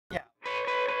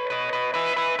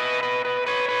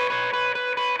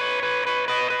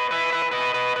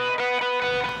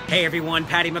Hey everyone,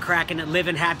 Paddy McCracken,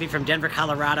 living happy from Denver,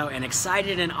 Colorado, and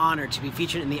excited and honored to be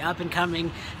featured in the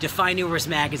up-and-coming Defyeneurs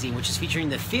magazine, which is featuring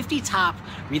the 50 top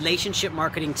relationship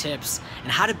marketing tips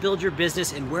and how to build your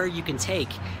business and where you can take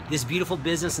this beautiful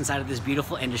business inside of this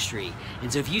beautiful industry.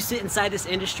 And so if you sit inside this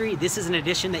industry, this is an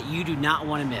edition that you do not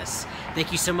want to miss.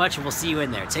 Thank you so much, and we'll see you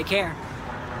in there. Take care.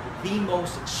 The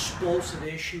most explosive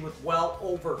issue with well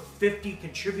over 50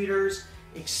 contributors,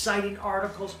 exciting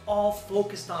articles, all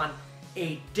focused on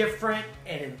a different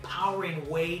and empowering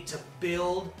way to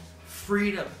build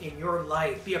freedom in your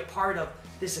life. Be a part of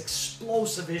this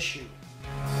explosive issue.